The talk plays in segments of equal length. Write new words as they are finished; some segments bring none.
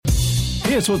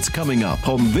Here's what's coming up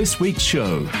on this week's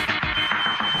show.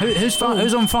 Who's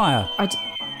on fire?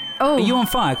 Are you on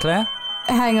fire, Claire?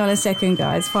 Hang on a second,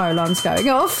 guys. Fire alarm's going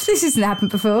off. This hasn't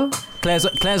happened before.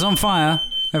 Claire's on fire.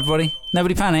 Everybody,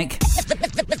 nobody panic.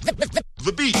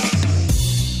 The beat.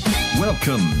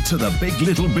 Welcome to the Big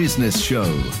Little Business Show,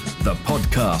 the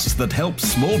podcast that helps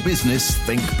small business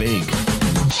think big.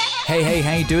 Hey,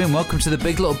 how you doing? Welcome to the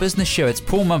Big Little Business Show. It's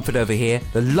Paul Mumford over here,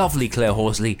 the lovely Claire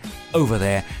Horsley over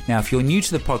there. Now, if you're new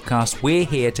to the podcast, we're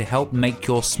here to help make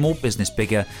your small business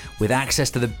bigger with access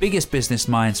to the biggest business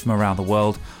minds from around the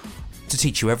world to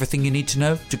teach you everything you need to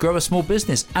know to grow a small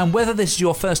business. And whether this is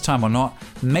your first time or not,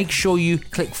 make sure you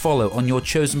click follow on your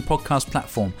chosen podcast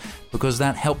platform, because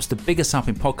that helps to big us up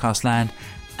in podcast land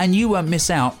and you won't miss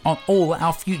out on all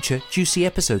our future juicy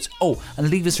episodes. Oh, and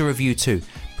leave us a review too,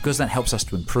 because that helps us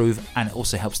to improve and it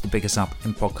also helps to big us up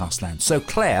in podcast land. So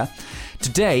Claire,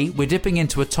 today we're dipping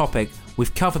into a topic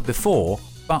we've covered before,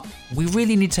 but we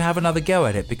really need to have another go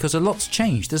at it because a lot's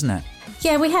changed, isn't it?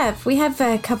 Yeah, we have. We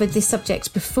have covered this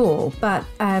subject before, but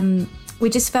we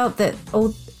just felt that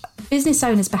all business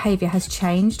owners' behaviour has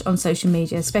changed on social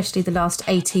media, especially the last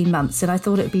 18 months. And I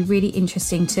thought it would be really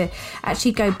interesting to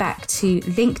actually go back to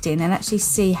LinkedIn and actually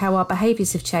see how our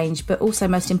behaviours have changed, but also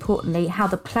most importantly, how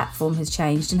the platform has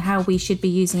changed and how we should be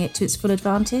using it to its full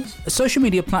advantage. Social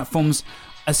media platforms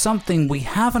are something we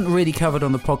haven't really covered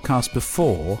on the podcast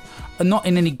before, not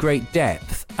in any great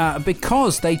depth,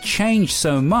 because they change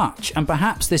so much, and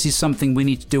perhaps this is something we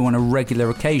need to do on a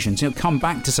regular occasion. So come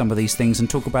back to some of these things and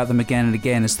talk about them again and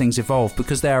again as things evolve,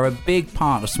 because they are a big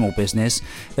part of small business.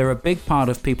 They're a big part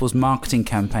of people's marketing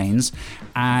campaigns,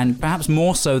 and perhaps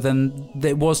more so than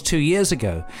it was 2 years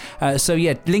ago. So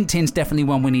yeah, LinkedIn's definitely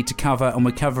one we need to cover, and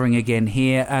we're covering again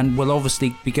here, and we'll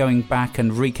obviously be going back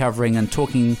and recovering and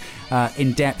talking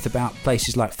in depth about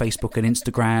places like Facebook and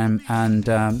Instagram,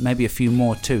 and maybe a few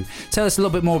more too. Tell us a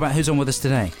little bit more about who's on with us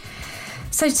today.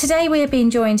 So today we are being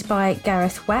joined by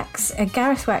Gareth Wax.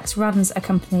 Gareth Wax runs a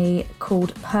company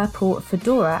called Purple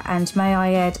Fedora, and may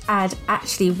I add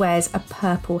actually wears a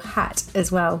purple hat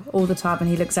as well all the time, and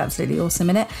he looks absolutely awesome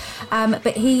in it.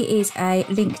 But he is a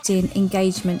LinkedIn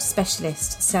engagement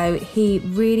specialist, so he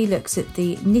really looks at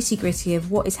the nitty-gritty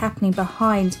of what is happening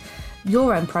behind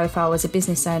your own profile as a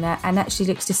business owner, and actually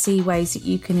looks to see ways that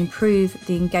you can improve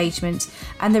the engagement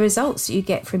and the results that you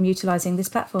get from utilising this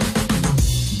platform.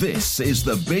 This is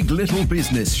the Big Little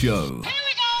Business Show.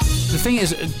 The thing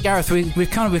is, Gareth, we've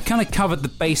kind of covered the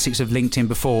basics of LinkedIn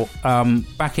before,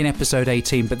 back in episode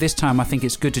 18, but this time I think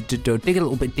it's good to dig a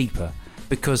little bit deeper,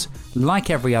 because like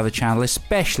every other channel,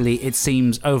 especially it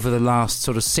seems over the last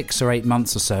sort of 6 or 8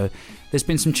 months or so, there's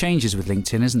been some changes with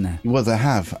LinkedIn, isn't there? Well, there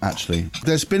have, actually.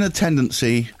 There's been a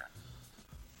tendency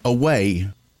away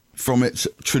from its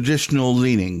traditional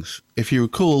leanings. If you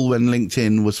recall, when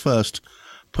LinkedIn was first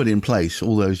put in place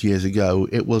all those years ago,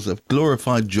 it was a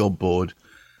glorified job board.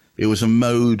 It was a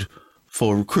mode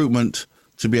for recruitment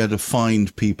to be able to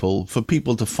find people, for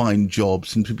people to find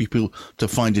jobs, and for people to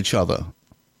find each other.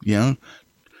 You know,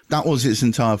 that was its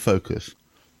entire focus.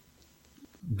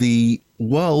 The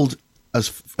world,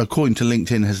 as according to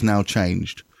LinkedIn, has now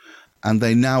changed, and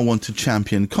they now want to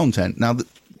champion content. Now, the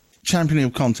championing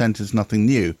of content is nothing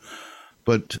new,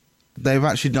 but they've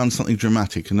actually done something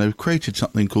dramatic, and they've created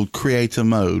something called Creator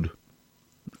Mode.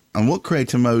 And what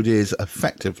Creator Mode is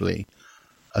effectively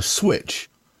a switch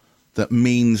that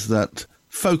means that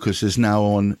focus is now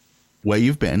on where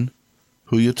you've been,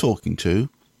 who you're talking to,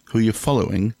 who you're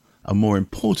following, and more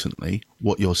importantly,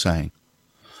 what you're saying.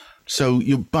 So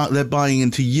they're buying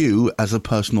into you as a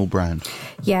personal brand.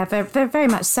 Yeah, very, very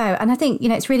much so. And I think,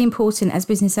 it's really important as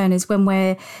business owners when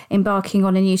we're embarking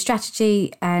on a new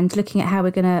strategy and looking at how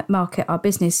we're going to market our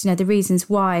business, the reasons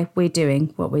why we're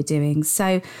doing what we're doing.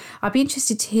 So I'd be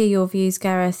interested to hear your views,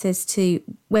 Gareth, as to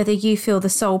whether you feel the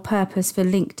sole purpose for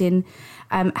LinkedIn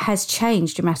has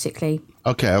changed dramatically.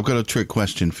 Okay, I've got a trick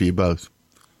question for you both.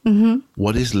 Mm-hmm.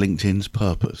 What is LinkedIn's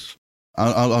purpose?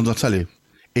 I'll tell you.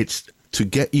 It's to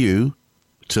get you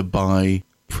to buy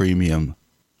premium.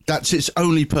 That's its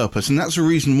only purpose. And that's the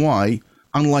reason why,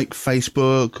 unlike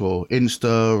Facebook or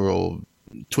Insta or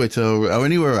Twitter or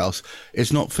anywhere else,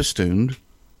 it's not festooned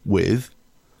with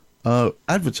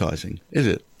advertising, is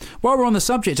it? While we're on the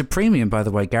subject of premium, by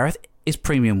the way, Gareth, is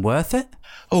premium worth it?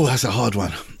 Oh, that's a hard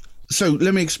one. So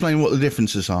let me explain what the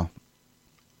differences are.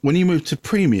 When you move to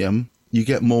premium, you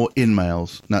get more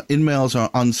in-mails. Now, in-mails are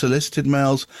unsolicited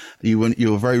mails.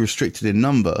 You're very restricted in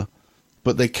number,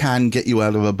 but they can get you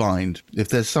out of a bind. If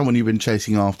there's someone you've been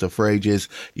chasing after for ages,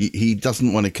 he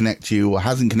doesn't want to connect to you or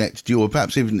hasn't connected to you or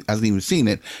perhaps even hasn't even seen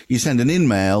it, you send an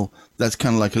in-mail that's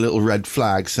kind of like a little red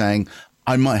flag saying,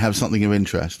 I might have something of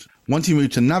interest. Once you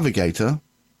move to Navigator,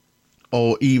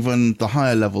 or even the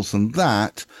higher levels than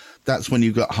that, that's when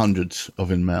you've got hundreds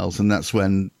of in-mails, and that's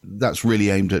really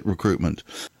aimed at recruitment.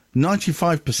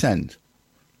 95%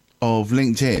 of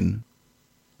LinkedIn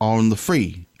are on the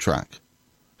free track.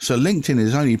 So LinkedIn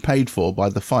is only paid for by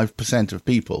the 5% of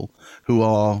people who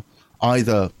are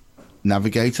either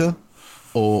Navigator,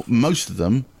 or most of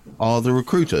them are the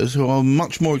recruiters, who are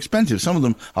much more expensive. Some of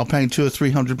them are paying £200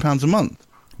 or £300 a month.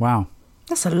 Wow.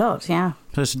 That's a lot, yeah.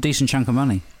 So it's a decent chunk of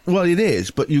money. Well, it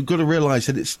is, but you've got to realise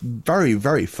that it's very,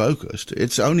 very focused.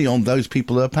 It's only on those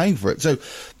people that are paying for it. So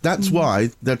that's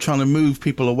why they're trying to move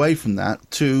people away from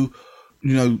that to,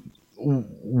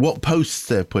 what posts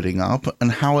they're putting up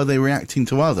and how are they reacting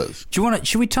to others.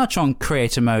 Should we touch on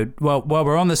creator mode while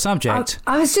we're on the subject?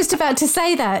 I was just about to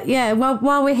say that. Yeah. Well,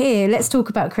 while we're here, let's talk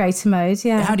about creator mode.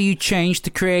 Yeah. How do you change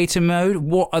the creator mode?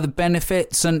 What are the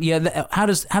benefits? And how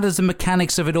does the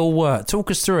mechanics of it all work? Talk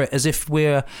us through it as if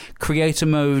we're creator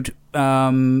mode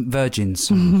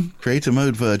virgins. Creator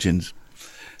mode virgins.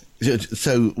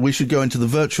 So we should go into the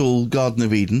virtual Garden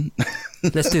of Eden.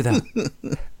 Let's do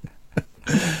that.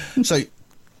 So,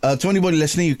 to anybody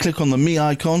listening, you click on the Me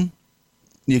icon,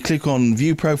 you click on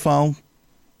View Profile,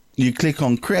 you click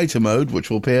on Creator Mode, which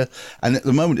will appear, and at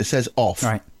the moment it says Off.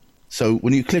 Right. So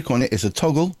when you click on it, it's a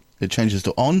toggle, it changes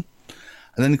to On, and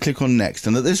then you click on Next.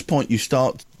 And at this point,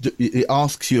 it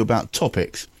asks you about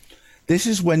topics. This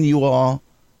is when you are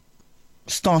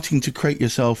starting to create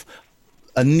yourself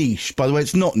a niche. By the way,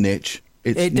 it's not niche.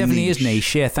 It definitely is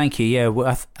niche. Yeah, thank you.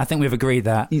 Yeah, I think we've agreed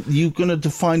that. You're going to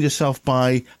define yourself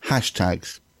by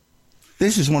hashtags.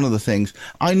 This is one of the things.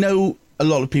 I know a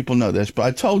lot of people know this, but I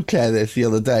told Claire this the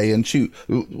other day, and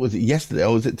was it yesterday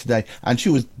or was it today? And she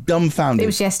was dumbfounded. It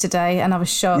was yesterday, and I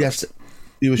was shocked. Yes,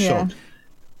 you were shocked.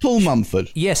 Paul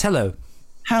Mumford. Yes, hello.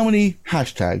 How many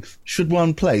hashtags should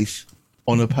one place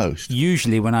on a post?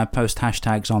 Usually when I post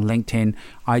hashtags on LinkedIn,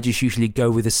 I just usually go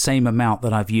with the same amount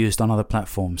that I've used on other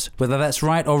platforms. Whether that's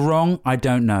right or wrong, I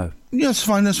don't know. Yeah, that's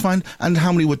fine. And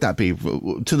how many would that be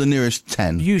to the nearest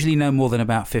 10? Usually no more than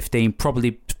about 15,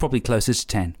 probably closer to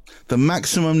 10. The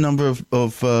maximum number of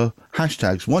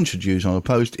hashtags one should use on a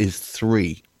post is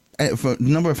 3. For the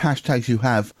number of hashtags you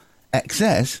have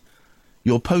excess,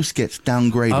 your post gets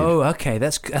downgraded. Oh, okay.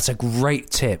 That's a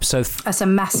great tip. So that's a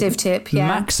massive tip, yeah.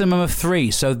 Maximum of 3.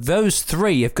 So those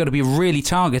 3 have got to be really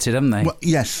targeted, haven't they? Well,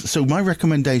 yes. So my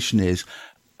recommendation is,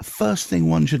 first thing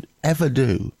one should ever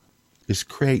do is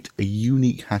create a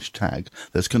unique hashtag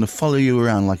that's going to follow you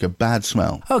around like a bad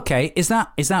smell. Okay. Is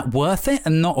that worth it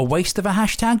and not a waste of a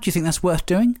hashtag? Do you think that's worth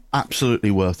doing?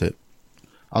 Absolutely worth it.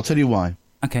 I'll tell you why.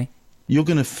 Okay. You're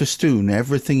going to festoon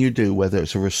everything you do, whether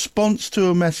it's a response to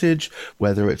a message,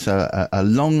 whether it's a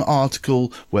long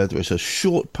article, whether it's a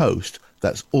short post,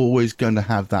 that's always going to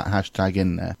have that hashtag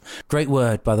in there. Great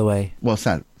word, by the way. What's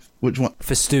that? Which one?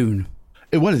 Festoon.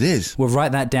 What it is. We'll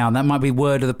write that down. That might be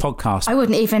word of the podcast. I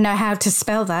wouldn't even know how to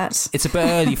spell that. It's a bit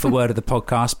early for word of the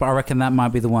podcast, but I reckon that might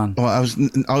be the one. Well, I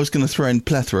was going to throw in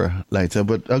plethora later,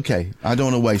 but okay, I don't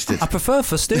want to waste it. I prefer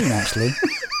festoon, actually.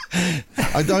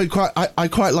 I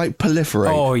quite like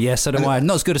proliferate. Oh, yes, so do I.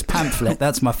 Not as good as pamphlet.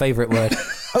 That's my favourite word.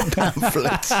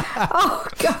 Pamphlet. Oh,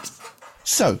 God.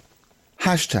 So,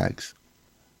 hashtags.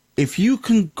 If you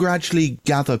can gradually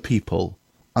gather people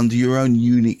under your own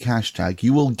unique hashtag,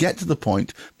 you will get to the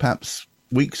point, perhaps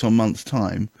weeks or months'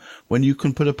 time, when you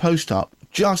can put a post up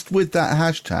just with that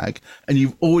hashtag and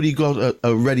you've already got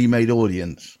a ready-made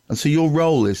audience. And so your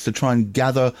role is to try and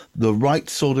gather the right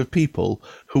sort of people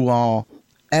who are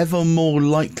ever more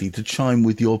likely to chime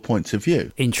with your points of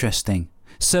view. Interesting.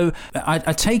 So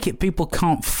I take it people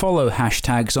can't follow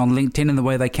hashtags on LinkedIn in the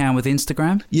way they can with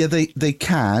Instagram? Yeah, they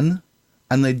can,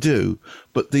 and they do.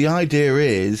 But the idea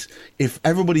is, if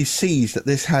everybody sees that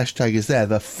this hashtag is there,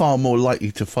 they're far more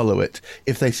likely to follow it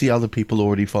if they see other people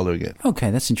already following it.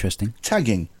 Okay, that's interesting.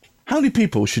 Tagging. How many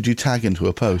people should you tag into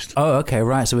a post? Oh, okay,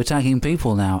 right. So we're tagging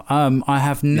people now. I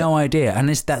have no idea. And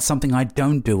that's something I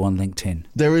don't do on LinkedIn.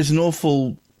 There is an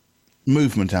awful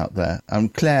movement out there.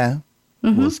 And Claire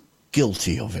was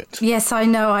guilty of it. Yes, I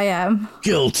know I am.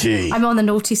 Guilty. I'm on the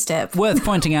naughty step. Worth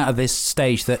pointing out at this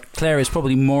stage that Claire is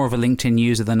probably more of a LinkedIn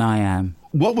user than I am.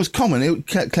 What was common,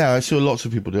 Claire, I saw lots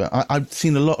of people do it. I've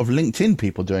seen a lot of LinkedIn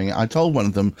people doing it. I told one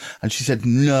of them and she said,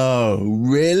 no,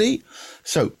 really?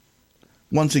 So,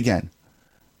 once again,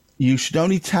 you should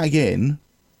only tag in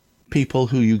people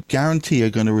who you guarantee are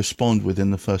going to respond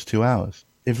within the first 2 hours.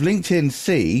 If LinkedIn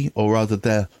see, or rather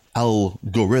their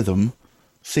algorithm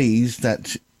sees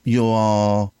that you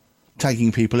are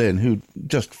tagging people in who,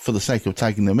 just for the sake of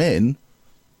tagging them in,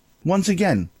 once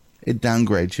again, it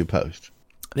downgrades your post.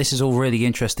 This is all really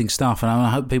interesting stuff, and I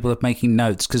hope people are making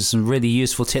notes because some really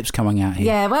useful tips coming out here.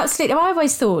 Yeah, well, absolutely. I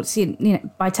always thought,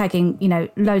 by tagging,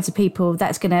 loads of people,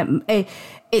 that's going to,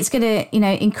 it's going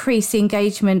to, increase the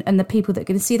engagement and the people that are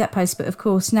going to see that post. But of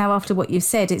course, now after what you've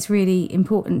said, it's really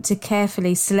important to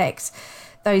carefully select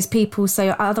those people. So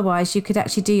otherwise, you could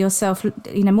actually do yourself,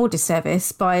 more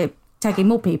disservice by tagging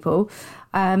more people.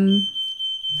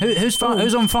 Who's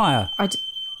on fire?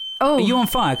 Are you on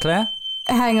fire, Claire?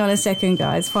 Hang on a second,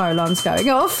 guys. Fire alarm's going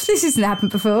off. This hasn't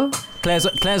happened before.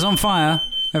 Claire's on fire.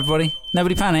 Everybody,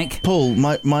 nobody panic. Paul,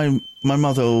 my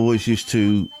mother always used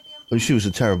to. She was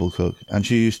a terrible cook, and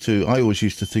I always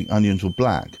used to think onions were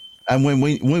black. And when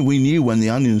we knew when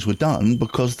the onions were done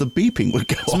because the beeping would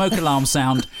go off. Smoke alarm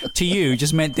sound to you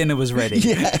just meant dinner was ready.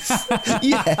 Yes.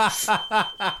 Yes.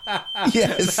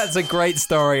 Yes. That's a great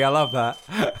story. I love that.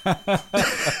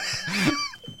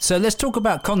 So let's talk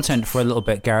about content for a little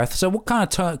bit, Gareth. So what kind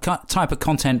of type of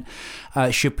content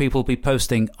should people be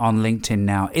posting on LinkedIn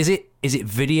now? Is it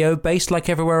video based like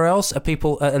everywhere else? Are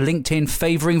people at LinkedIn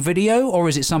favouring video, or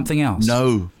is it something else?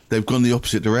 No, they've gone the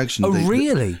opposite direction. Oh,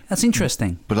 really? That's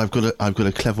interesting. But I've got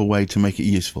a clever way to make it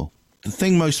useful. The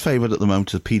thing most favoured at the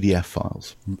moment are PDF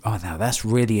files. Oh, now that's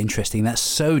really interesting. That's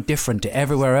so different to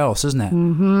everywhere else, isn't it?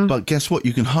 Mm-hmm. But guess what?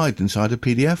 You can hide inside a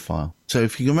PDF file. So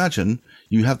if you can imagine,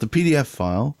 you have the PDF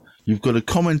file, you've got a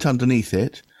comment underneath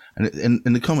it, and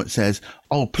the comment says,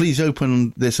 oh, please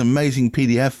open this amazing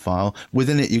PDF file.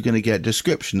 Within it, you're going to get a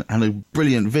description and a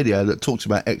brilliant video that talks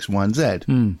about X, Y, and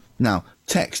Z. Now,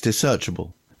 text is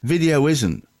searchable. Video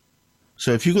isn't.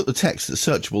 So if you've got the text that's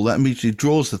searchable, that immediately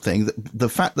draws the thing. The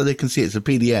fact that they can see it's a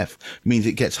PDF means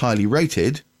it gets highly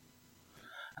rated.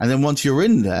 And then once you're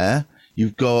in there,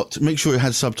 you've got, make sure it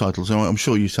has subtitles. I'm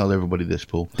sure you tell everybody this,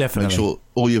 Paul. Definitely. Make sure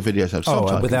all your videos have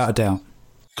subtitles. Oh, without a doubt.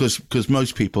 Because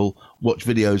most people watch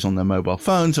videos on their mobile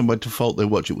phones, and by default, they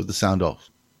watch it with the sound off.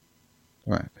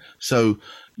 Right. So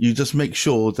you just make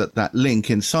sure that link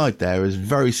inside there is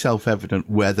very self-evident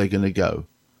where they're going to go.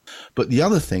 But the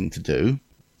other thing to do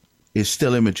is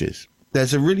still images.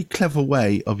 There's a really clever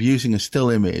way of using a still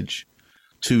image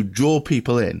to draw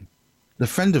people in. A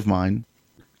friend of mine,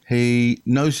 he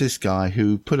knows this guy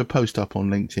who put a post up on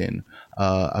LinkedIn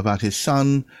about his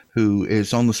son who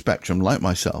is on the spectrum like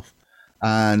myself.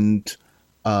 And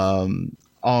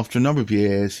after a number of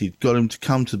years, he'd got him to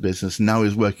come to the business. And now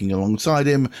he's working alongside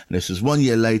him. And this is 1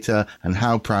 year later, and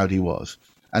how proud he was.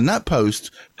 And that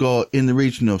post got in the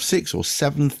region of 6,000 or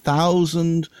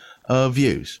 7,000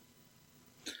 views.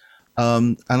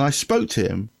 And I spoke to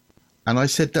him and I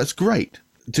said, that's great.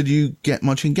 Did you get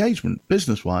much engagement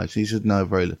business-wise? He said, no,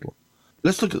 very little.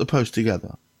 Let's look at the post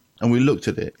together. And we looked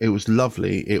at it. It was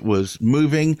lovely. It was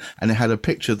moving, and it had a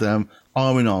picture of them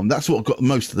arm in arm. That's what got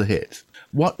most of the hits.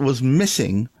 What was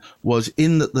missing was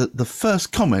in the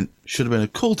first comment should have been a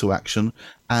call to action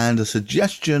and a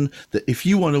suggestion that if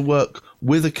you want to work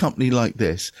with a company like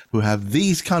this, who have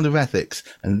these kind of ethics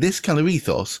and this kind of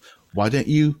ethos, why don't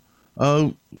you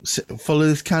follow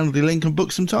this Calendly link and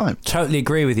book some time? Totally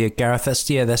agree with you, Gareth.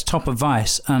 That's top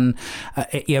advice. And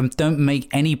don't make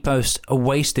any post a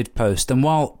wasted post. And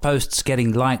while posts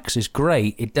getting likes is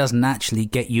great, it doesn't actually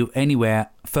get you anywhere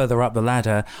further up the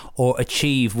ladder or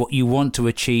achieve what you want to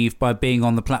achieve by being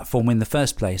on the platform in the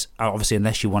first place. Obviously,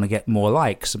 unless you want to get more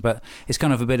likes. But it's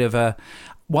kind of a bit of a,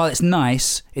 while it's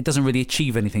nice, it doesn't really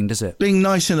achieve anything, does it? Being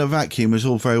nice in a vacuum is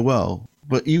all very well.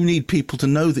 But you need people to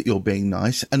know that you're being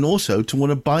nice and also to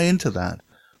want to buy into that.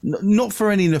 Not for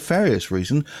any nefarious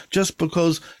reason, just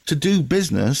because to do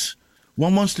business,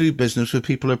 one wants to do business with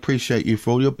people who appreciate you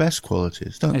for all your best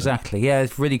qualities, don't they? Exactly. Yeah,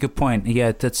 it's a really good point.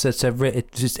 Yeah,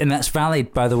 and that's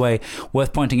valid, by the way.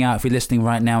 Worth pointing out if you're listening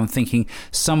right now and thinking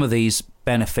some of these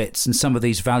benefits and some of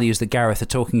these values that Gareth are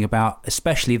talking about,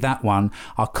 especially that one,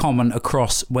 are common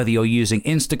across whether you're using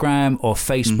Instagram or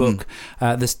Facebook.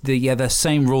 The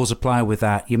same rules apply with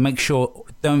that. You make sure,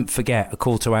 don't forget a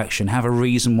call to action. Have a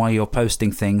reason why you're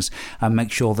posting things and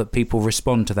make sure that people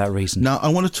respond to that reason. Now, I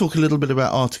want to talk a little bit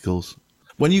about articles.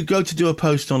 When you go to do a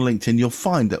post on LinkedIn, you'll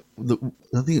find that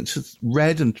I think it's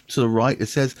red and to the right, it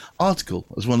says article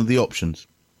as one of the options.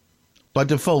 By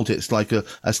default, it's like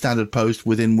a standard post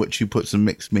within which you put some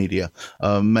mixed media,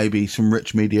 maybe some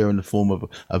rich media in the form of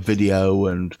a video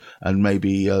and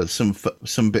maybe some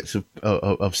bits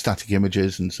of static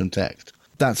images and some text.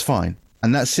 That's fine.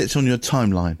 And that sits on your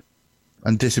timeline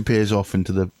and disappears off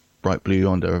into the bright blue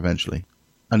yonder eventually.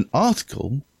 An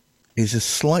article is a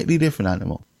slightly different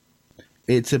animal.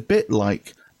 It's a bit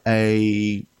like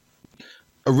a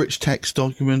rich text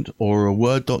document or a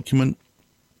Word document.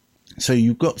 So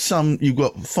you've got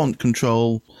font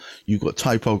control, you've got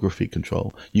typography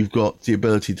control, you've got the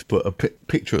ability to put a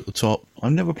picture at the top.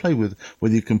 I've never played with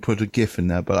whether you can put a GIF in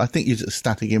there, but I think it's a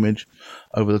static image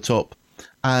over the top.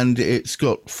 And it's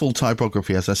got full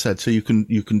typography, as I said, so you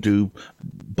can do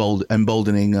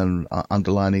emboldening and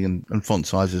underlining and font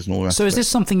sizes and all that. So is this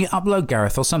something you upload,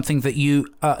 Gareth, or something that you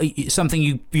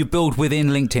build within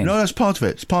LinkedIn? No, that's part of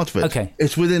it. It's part of it. Okay.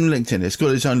 It's within LinkedIn. It's got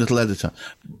its own little editor.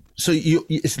 So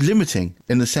it's limiting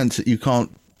in the sense that you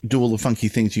can't do all the funky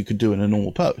things you could do in a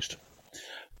normal post.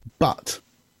 But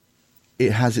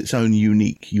it has its own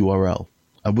unique URL.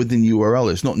 And within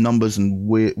URL, it's not numbers and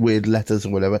weird letters or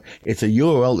whatever. It's a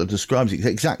URL that describes it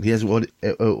exactly as what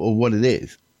it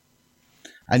is.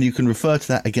 And you can refer to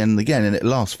that again and again, and it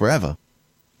lasts forever.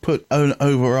 Put an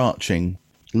overarching,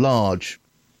 large,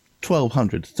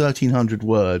 1,200, 1,300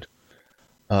 word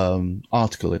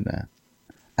article in there.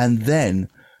 And then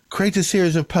create a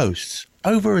series of posts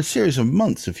over a series of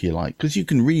months, if you like, because you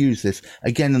can reuse this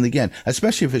again and again,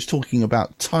 especially if it's talking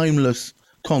about timeless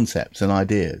concepts and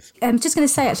ideas. I'm just going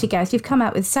to say, actually, Gareth, you've come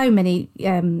out with so many,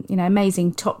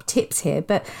 amazing top tips here.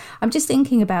 But I'm just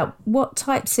thinking about what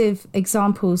types of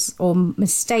examples or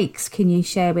mistakes can you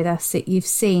share with us that you've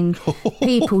seen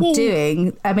people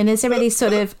doing? I mean, is there any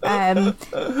sort of? I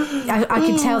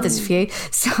can tell there's a few.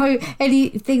 So, any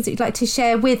things that you'd like to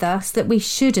share with us that we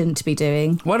shouldn't be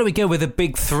doing? Why don't we go with the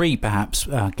big three, perhaps,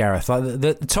 Gareth? Like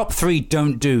the top three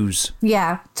don't do's.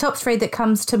 Yeah, top three that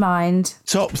comes to mind.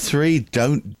 Top three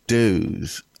don't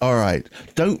do's. All right.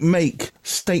 Don't make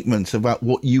statements about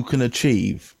what you can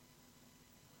achieve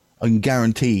and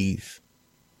guarantees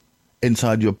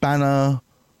inside your banner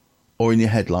or in your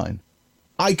headline.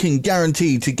 I can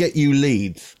guarantee to get you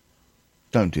leads.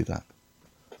 Don't do that.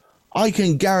 I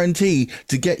can guarantee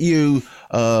to get you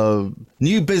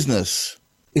new business.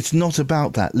 It's not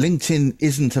about that. LinkedIn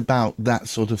isn't about that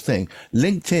sort of thing.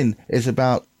 LinkedIn is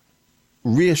about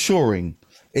reassuring.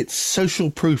 It's social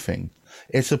proofing.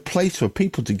 It's a place for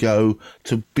people to go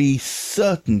to be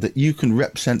certain that you can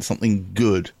represent something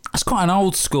good. It's quite an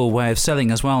old school way of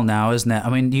selling as well now, isn't it? I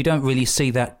mean, you don't really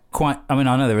see that quite. I mean,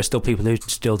 I know there are still people who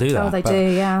still do that. Oh, they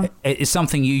do, yeah. It's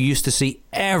something you used to see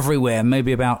everywhere,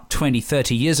 maybe about 20,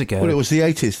 30 years ago. Well, it was the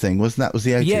 80s thing, wasn't that? Was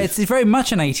the 80s? Yeah, it's very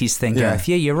much an 80s thing, Gareth.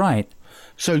 Yeah, you're right.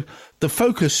 So the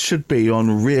focus should be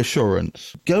on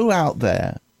reassurance. Go out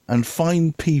there and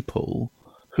find people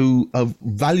who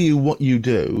value what you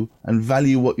do and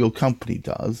value what your company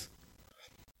does,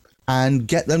 and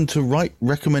get them to write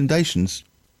recommendations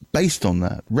based on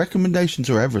that. Recommendations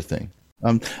are everything.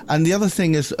 And the other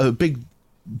thing is a big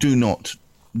do not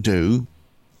do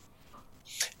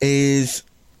is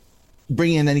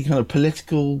bring in any kind of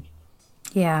political,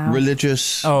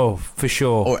 religious, for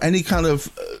sure, or any kind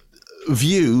of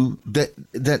view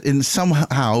that in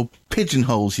somehow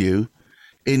pigeonholes you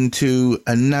into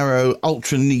a narrow,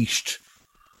 ultra-niched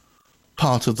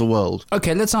part of the world.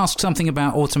 Okay, let's ask something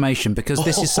about automation, because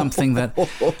this is something that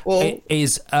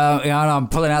is, I'm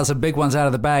pulling out some big ones out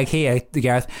of the bag here,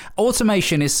 Gareth.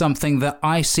 Automation is something that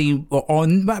I see, or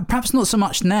perhaps not so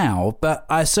much now, but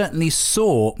I certainly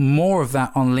saw more of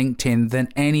that on LinkedIn than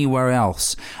anywhere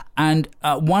else. And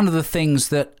one of the things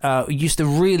that used to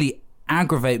really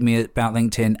aggravate me about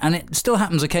LinkedIn, and it still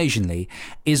happens occasionally,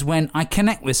 is when I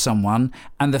connect with someone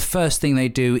and the first thing they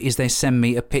do is they send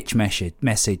me a pitch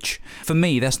message. For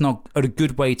me, that's not a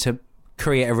good way to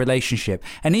create a relationship.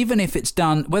 And even if it's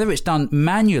done, whether it's done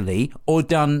manually or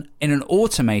done in an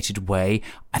automated way,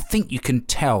 I think you can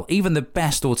tell, even the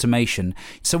best automation.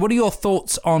 So what are your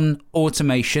thoughts on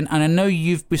automation? And I know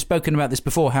we've spoken about this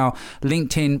before, how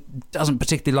LinkedIn doesn't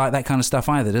particularly like that kind of stuff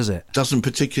either, does it? Doesn't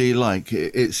particularly like.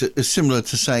 It's similar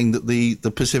to saying that the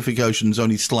Pacific Ocean's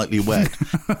only slightly wet.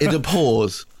 It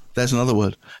abhors. There's another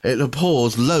word. It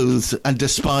abhors, loathes, and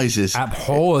despises.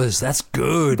 Abhors. That's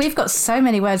good. We've got so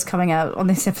many words coming out on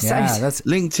this episode. Yeah, that's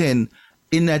LinkedIn,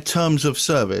 in their terms of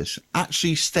service,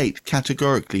 actually state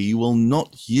categorically you will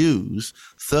not use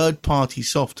third-party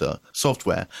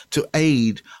software to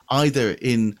aid either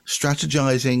in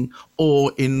strategizing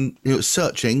or in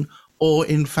searching or,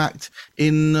 in fact,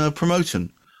 in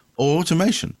promotion or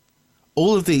automation.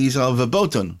 All of these are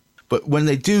verboten. But when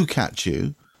they do catch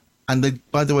you, and they,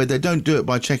 by the way, they don't do it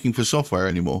by checking for software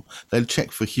anymore. They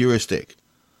check for heuristic.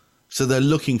 So they're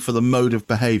looking for the mode of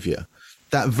behavior.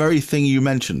 That very thing you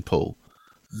mentioned, Paul,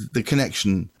 the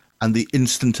connection and the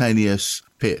instantaneous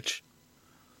pitch,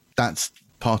 that's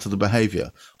part of the behavior.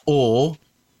 Or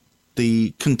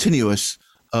the continuous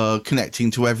connecting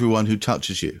to everyone who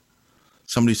touches you.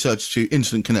 Somebody searches you,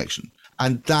 instant connection.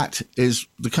 And that is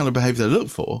the kind of behavior they look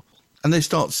for. And they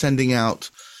start sending out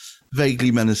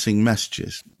vaguely menacing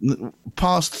messages.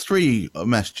 Past 3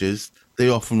 messages, they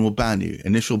often will ban you.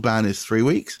 Initial ban is 3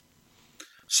 weeks.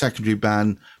 Secondary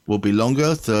ban will be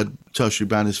longer. Third, tertiary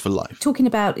ban is for life. Talking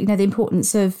about, the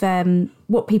importance of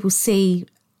what people see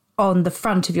on the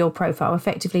front of your profile,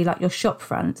 effectively like your shop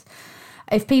front.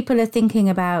 If people are thinking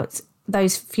about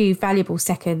those few valuable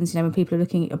seconds, when people are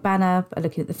looking at your banner, are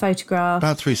looking at the photograph.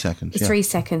 About 3 seconds. It's 3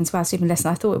 seconds. Wow, it's even less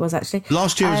than I thought it was, actually.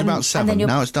 Last year it was about 7.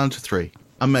 Now it's down to 3.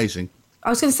 Amazing. I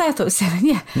was going to say I thought it was 7,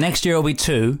 yeah. Next year it'll be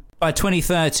 2. By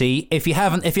 2030, if you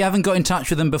haven't got in touch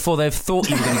with them before they've thought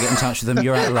you were going to get in touch with them,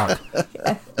 you're out of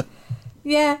luck.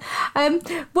 Yeah.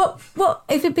 What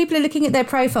if people are looking at their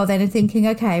profile then and thinking,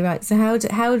 okay, right, so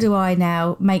how do I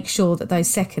now make sure that those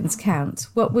seconds count?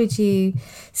 What would you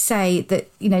say that,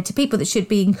 to people that should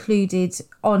be included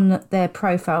on their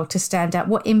profile to stand out?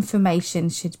 What information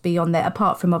should be on there,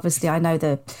 apart from, obviously, I know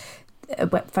the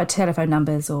telephone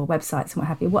numbers or websites and what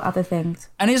have you? What other things?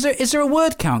 And is there a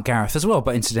word count, Gareth, as well,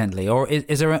 but incidentally? Or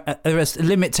is there a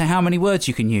limit to how many words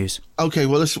you can use? Okay,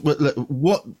 well,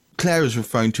 what Claire is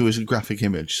referring to is a graphic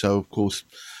image. So, of course,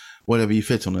 whatever you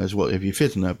fit on there is whatever you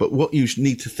fit on there. But what you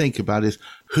need to think about is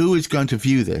who is going to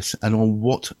view this and on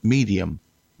what medium.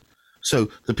 So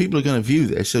the people who are going to view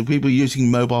this are people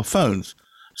using mobile phones.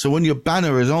 So when your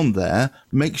banner is on there,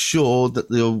 make sure that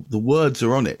the words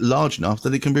are on it large enough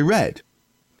that it can be read.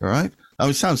 All right? Now,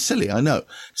 it sounds silly, I know.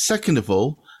 Second of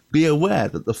all, be aware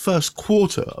that the first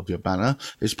quarter of your banner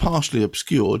is partially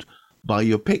obscured by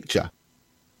your picture.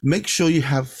 Make sure you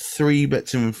have 3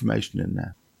 bits of information in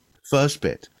there. First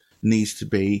bit needs to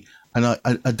be an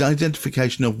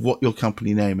identification of what your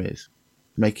company name is.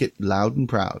 Make it loud and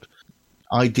proud.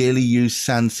 Ideally use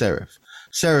sans serif.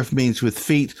 Serif means with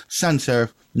feet, sans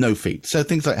serif, no feet. So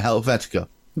things like Helvetica.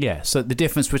 Yeah, so the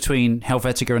difference between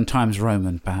Helvetica and Times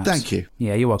Roman, perhaps. Thank you.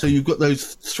 Yeah, you're welcome. So you've got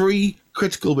those 3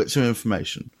 critical bits of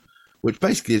information, which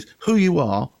basically is who you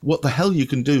are, what the hell you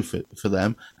can do for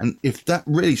them, and if that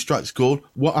really strikes a chord,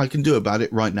 what I can do about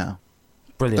it right now.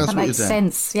 Brilliant. That makes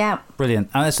sense, yeah. Brilliant.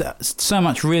 And there's so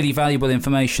much really valuable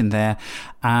information there.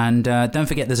 And don't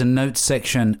forget, there's a notes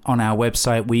section on our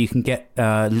website where you can get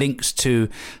links to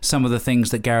some of the things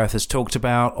that Gareth has talked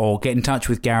about, or get in touch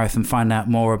with Gareth and find out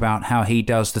more about how he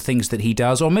does the things that he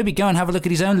does, or maybe go and have a look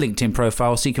at his own LinkedIn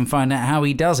profile so you can find out how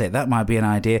he does it. That might be an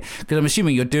idea, because I'm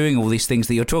assuming you're doing all these things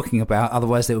that you're talking about,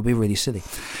 otherwise they would be really silly.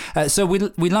 So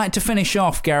we'd like to finish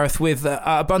off, Gareth, with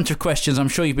a bunch of questions. I'm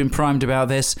sure you've been primed about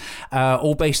this,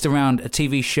 all based around a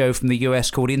TV show from the US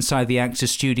called Inside the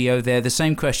Actors Studio. They're the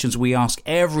same questions we ask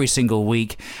every single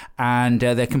week, and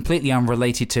they're completely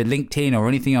unrelated to LinkedIn or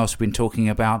anything else we've been talking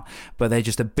about, but they're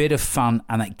just a bit of fun,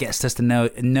 and that gets us to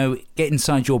know get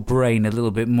inside your brain a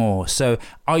little bit more. So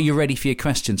are you ready for your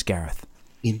questions, Gareth?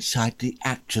 Inside the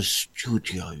Actors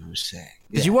Studio, you were saying.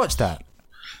 Did you watch that?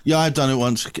 Yeah, I'd done it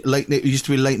once. It used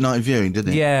to be late night viewing,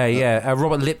 didn't it? Yeah.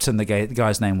 Robert Lipton, the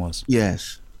guy's name was.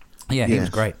 Yes. Yeah, he was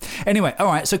great. Anyway, all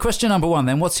right, so question number 1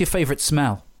 then. What's your favourite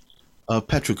smell?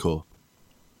 Petrichor.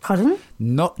 Pardon?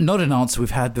 Not an answer we've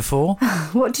had before.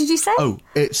 What did you say? Oh,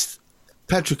 it's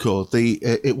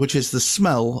petrichor, which is the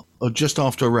smell of just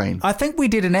after rain. I think we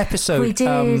did an episode, we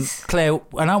did. Claire,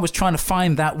 and I was trying to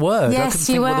find that word. Yes, I couldn't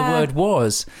think what the word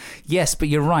was. Yes, but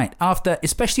you're right. After,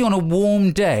 especially on a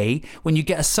warm day, when you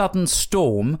get a sudden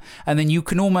storm, and then you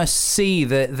can almost see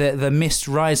the mist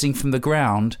rising from the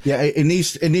ground. Yeah, it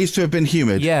needs to have been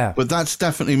humid. Yeah, but that's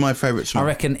definitely my favourite smell. I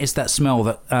reckon it's that smell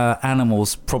that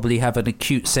animals probably have an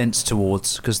acute sense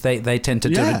towards, because they tend to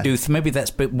do. Maybe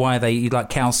that's why they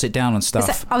cows sit down and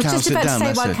stuff. I was just about to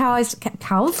say why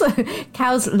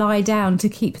cows lie down to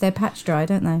keep their patch dry,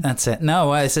 don't they? That's it.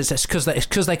 No, it's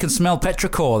because they can smell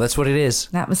petrichor. That's what it is.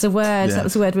 That was the word. Yeah. That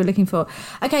was the word we're looking for.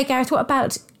 Okay, Gareth, what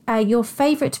about your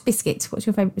favourite biscuit? What's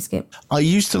your favourite biscuit? I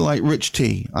used to like rich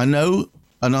tea. I know,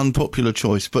 an unpopular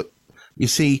choice, but you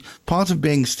see, part of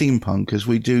being steampunk is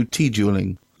we do tea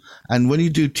duelling. And when you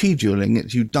do tea duelling,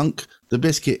 it's you dunk the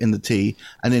biscuit in the tea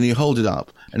and then you hold it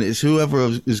up. And it's whoever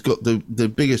has got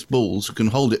the biggest balls who can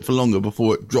hold it for longer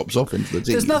before it drops off into the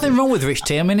tea. There's nothing wrong with rich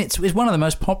tea. I mean, it's one of the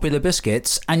most popular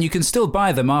biscuits, and you can still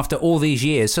buy them after all these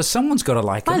years. So someone's got to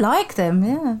like them. I like them,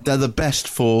 yeah. They're the best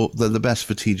for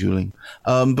tea duelling.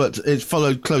 But it's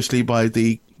followed closely by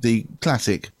the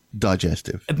classic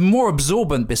digestive. A more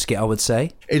absorbent biscuit, I would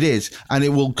say. It is, and it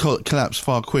will collapse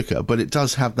far quicker, but it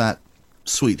does have that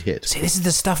sweet hit. See, this is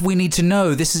the stuff we need to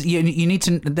know. This is you need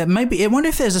to. Maybe I wonder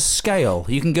if there's a scale.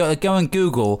 You can go and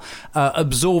Google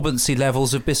absorbency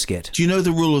levels of biscuit. Do you know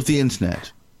the rule of the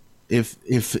internet?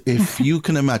 If you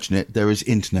can imagine it, there is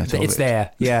internet. It's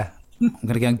there. Yeah. I'm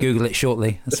going to go and Google it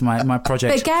shortly. That's my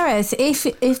project. But Gareth,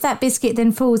 if that biscuit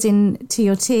then falls into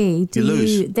your tea, do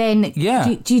you then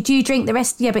do you drink the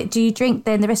rest? Yeah, but do you drink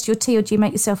then the rest of your tea, or do you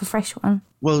make yourself a fresh one?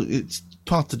 Well, it's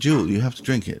part of the jewel. You have to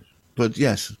drink it. But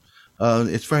yes,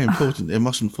 it's very important. It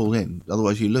mustn't fall in,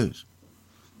 otherwise you lose.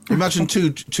 Imagine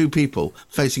two people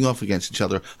facing off against each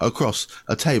other across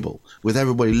a table with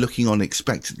everybody looking on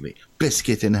expectantly,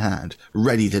 biscuit in hand,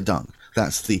 ready to dunk.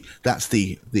 That's the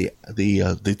tea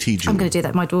jewel. I'm going to do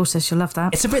that. My daughter, she'll love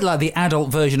that. It's a bit like the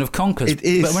adult version of Conkers. It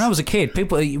is. But when I was a kid,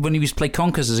 when you used to play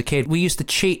Conkers as a kid, we used to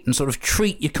cheat and sort of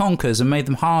treat your Conkers and made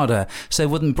them harder so they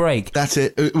wouldn't break. That's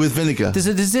it, with vinegar.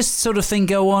 Does this sort of thing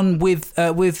go on with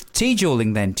tea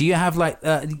dueling then? Do you have like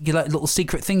little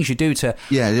secret things you do to...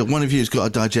 Yeah, one of you's got a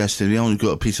digestive, the other one's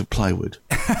got a piece of plywood.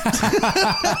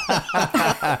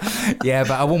 Yeah,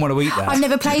 but I wouldn't want to eat that. I've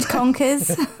never played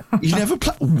Conkers. You never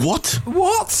play... What?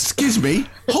 What? Excuse me?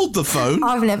 Hold the phone.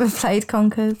 I've never played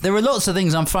Conkers. There are lots of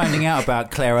things I'm finding out about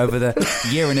Claire over the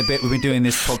year and a bit we've been doing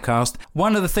this podcast.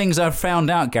 One of the things I've found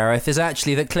out, Gareth, is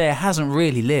actually that Claire hasn't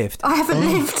really lived. I haven't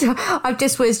lived. I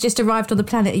just arrived on the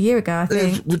planet a year ago, I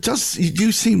think. You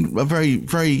do seem a very,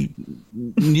 very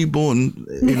newborn.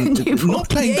 Not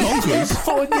playing Conkers.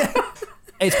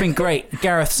 It's been great,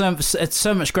 Gareth. It's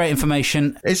so much great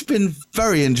information. It's been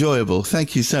very enjoyable.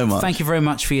 Thank you so much. Thank you very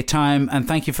much for your time, and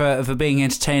thank you for being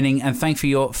entertaining, and thank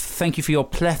you for your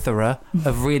plethora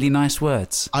of really nice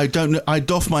words. I don't know. I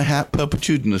doff my hat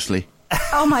perpetuitously.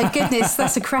 Oh my goodness,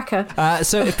 that's a cracker.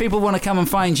 So if people want to come and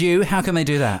find you, how can they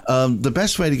do that? The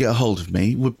best way to get a hold of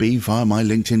me would be via my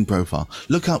LinkedIn profile.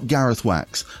 Look up Gareth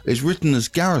Wax. It's written as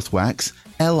Gareth Wax,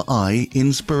 L-I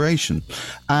Inspiration.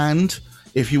 And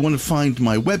if you want to find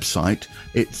my website,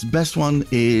 its best one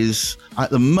is, at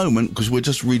the moment, because we're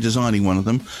just redesigning one of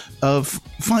them,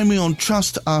 find me on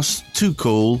Trust Us to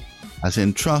Call, as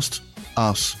in Trust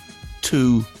Us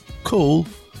to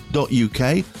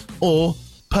Call.uk, or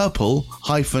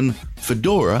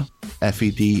purple-fedora,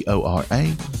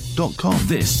 Fedora.com.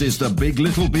 This is the Big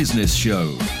Little Business Show,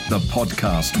 the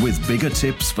podcast with bigger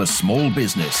tips for small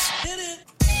business.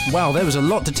 Well, there was a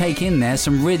lot to take in there,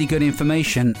 some really good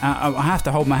information. I have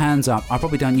to hold my hands up. I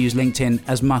probably don't use LinkedIn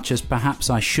as much as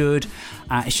perhaps I should.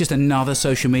 It's just another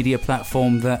social media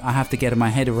platform that I have to get my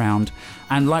head around.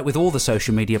 And like with all the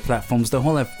social media platforms, they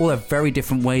all have very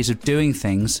different ways of doing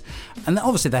things. And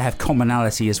obviously they have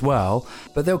commonality as well.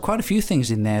 But there were quite a few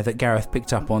things in there that Gareth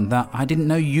picked up on that I didn't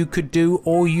know you could do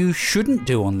or you shouldn't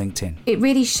do on LinkedIn. It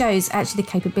really shows actually the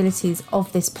capabilities of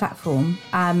this platform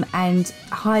and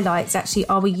highlights actually,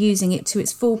 are we using it to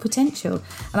its full potential?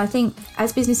 And I think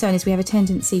as business owners, we have a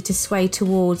tendency to sway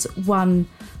towards one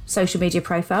social media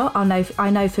profile. I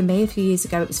know for me, a few years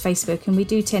ago, it was Facebook, and we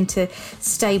do tend to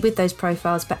stay with those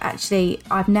profiles. But actually,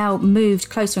 I've now moved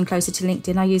closer and closer to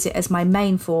LinkedIn. I use it as my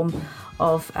main form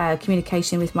of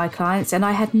communication with my clients, and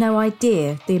I had no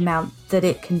idea the amount that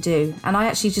it can do. And I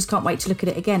actually just can't wait to look at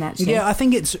it again, actually. Yeah, I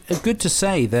think it's good to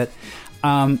say that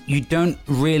you don't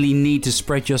really need to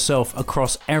spread yourself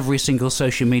across every single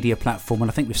social media platform. And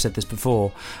I think we've said this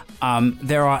before.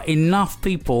 There are enough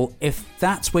people, if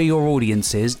that's where your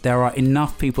audience is, there are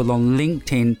enough people on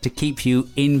LinkedIn to keep you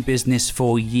in business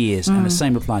for years. And the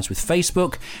same applies with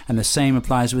Facebook, and the same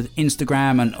applies with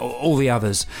Instagram and all the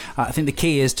others. I think the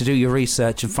key is to do your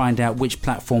research and find out which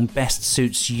platform best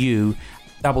suits you.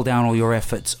 Double down all your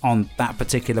efforts on that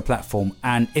particular platform.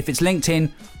 And if it's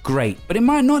LinkedIn, great. But it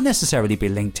might not necessarily be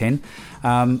LinkedIn.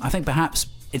 I think perhaps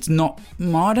it's not,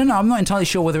 I don't know, I'm not entirely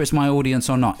sure whether it's my audience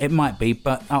or not. It might be,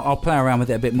 but I'll play around with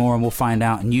it a bit more and we'll find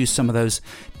out and use some of those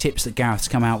tips that Gareth's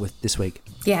come out with this week.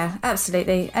 Yeah,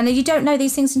 absolutely. And you don't know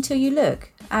these things until you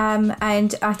look.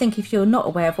 And I think if you're not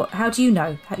aware of how do you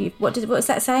know? What's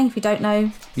that saying? If you don't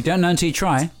know? You don't know until you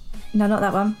try. No, not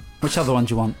that one. Which other one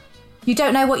do you want? You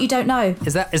don't know what you don't know.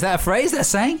 Is that a phrase that's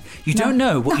saying? You don't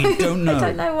know what you don't know. I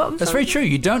don't know what I'm That's very true.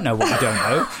 You don't know what you don't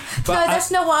know. But no, that's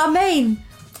not what I mean.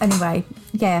 Anyway,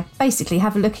 yeah, basically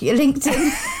have a look at your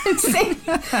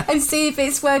LinkedIn and see if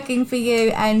it's working for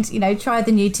you, and, you know, try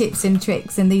the new tips and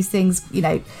tricks and these things. You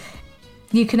know,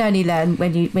 you can only learn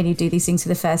when you do these things for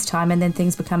the first time, and then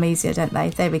things become easier, don't they?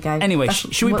 There we go. Anyway,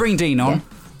 should we bring Dean on? Yeah.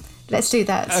 Let's do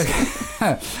that.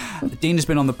 Okay. Dean has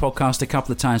been on the podcast a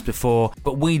couple of times before,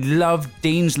 but we love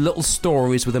Dean's little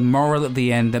stories with a moral at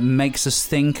the end that makes us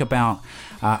think about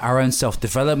our own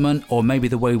self-development, or maybe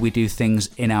the way we do things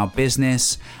in our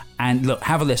business. And look,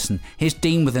 have a listen. Here's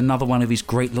Dean with another one of his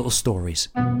great little stories.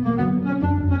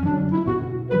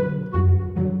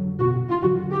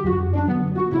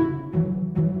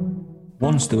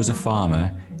 Once there was a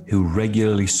farmer who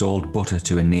regularly sold butter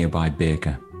to a nearby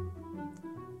baker.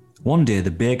 One day, the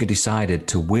baker decided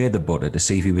to weigh the butter to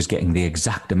see if he was getting the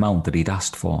exact amount that he'd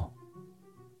asked for.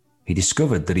 He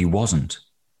discovered that he wasn't,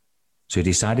 so he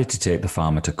decided to take the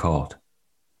farmer to court.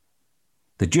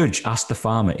 The judge asked the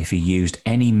farmer if he used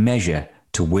any measure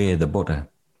to weigh the butter.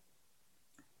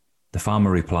 The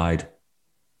farmer replied,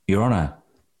 "Your Honour,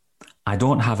 I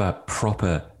don't have a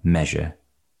proper measure,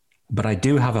 but I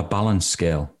do have a balance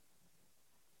scale."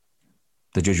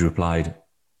 The judge replied,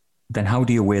 "Then how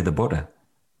do you weigh the butter?"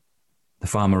 The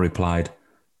farmer replied,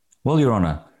 "Well, Your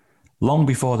Honour, long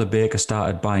before the baker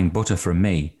started buying butter from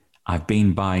me, I've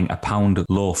been buying a pound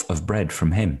loaf of bread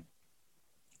from him.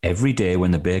 Every day when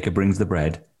the baker brings the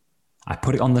bread, I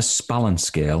put it on the balance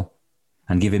scale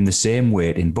and give him the same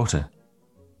weight in butter.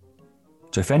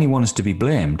 So if anyone is to be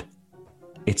blamed,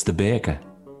 it's the baker."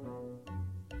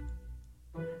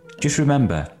 Just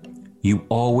remember, you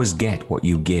always get what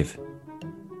you give.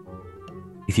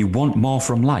 If you want more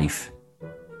from life,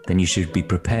 then you should be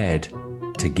prepared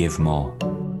to give more.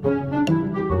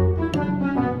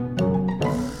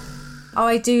 Oh,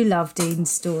 I do love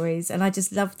Dean's stories, and I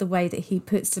just love the way that he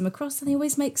puts them across, and he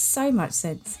always makes so much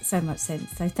sense. So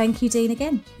thank you, Dean,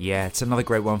 again. Yeah, it's another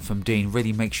great one from Dean.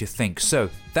 Really makes you think. So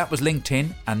that was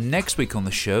LinkedIn, and next week on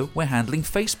the show, we're handling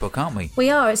Facebook, aren't we? We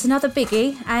are. It's another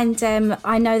biggie, and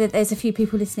I know that there's a few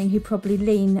people listening who probably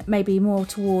lean maybe more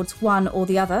towards one or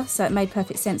the other, so it made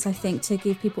perfect sense, I think, to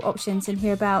give people options and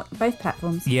hear about both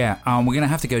platforms. Yeah, we're going to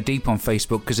have to go deep on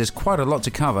Facebook because there's quite a lot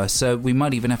to cover, so we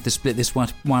might even have to split this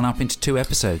one up into 2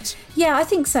 episodes. Yeah, I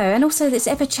think so, and also it's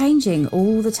ever changing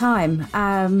all the time,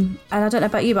 and I don't know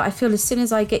about you, but I feel as soon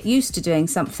as I get used to doing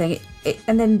something,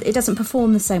 and then it doesn't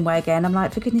perform the same way again, I'm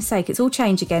like, for goodness sake, it's all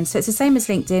change again. So it's the same as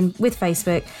LinkedIn with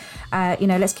Facebook.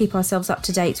 Let's keep ourselves up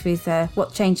to date with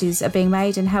what changes are being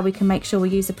made and how we can make sure we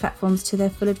use the platforms to their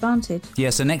full advantage.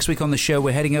 Yeah, so next week on the show,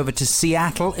 we're heading over to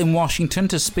Seattle in Washington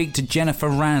to speak to Jennifer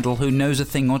Randall, who knows a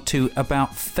thing or two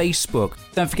about Facebook.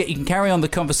 Don't forget, you can carry on the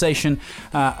conversation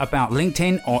about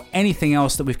LinkedIn or anything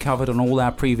else that we've covered on all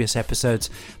our previous episodes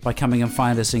by coming and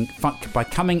finding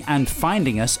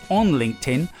us on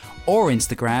LinkedIn or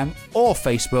Instagram or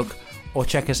Facebook, or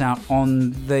check us out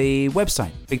on the website,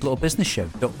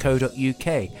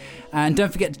 biglittlebusinessshow.co.uk. And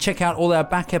don't forget to check out all our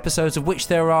back episodes, of which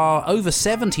there are over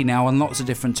 70 now, on lots of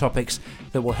different topics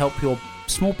that will help your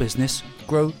small business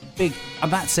grow big.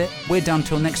 And that's it. We're done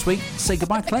till next week. Say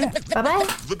goodbye, Claire. Bye-bye.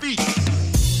 The Beat.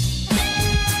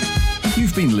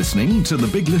 You've been listening to The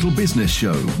Big Little Business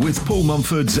Show with Paul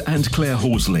Mumford and Claire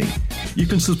Horsley. You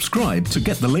can subscribe to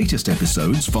get the latest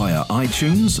episodes via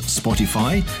iTunes,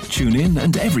 Spotify, TuneIn,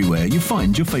 and everywhere you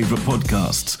find your favourite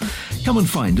podcasts. Come and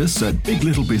find us at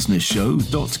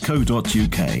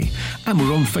biglittlebusinessshow.co.uk, and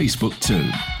we're on Facebook too.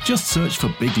 Just search for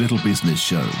Big Little Business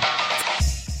Show.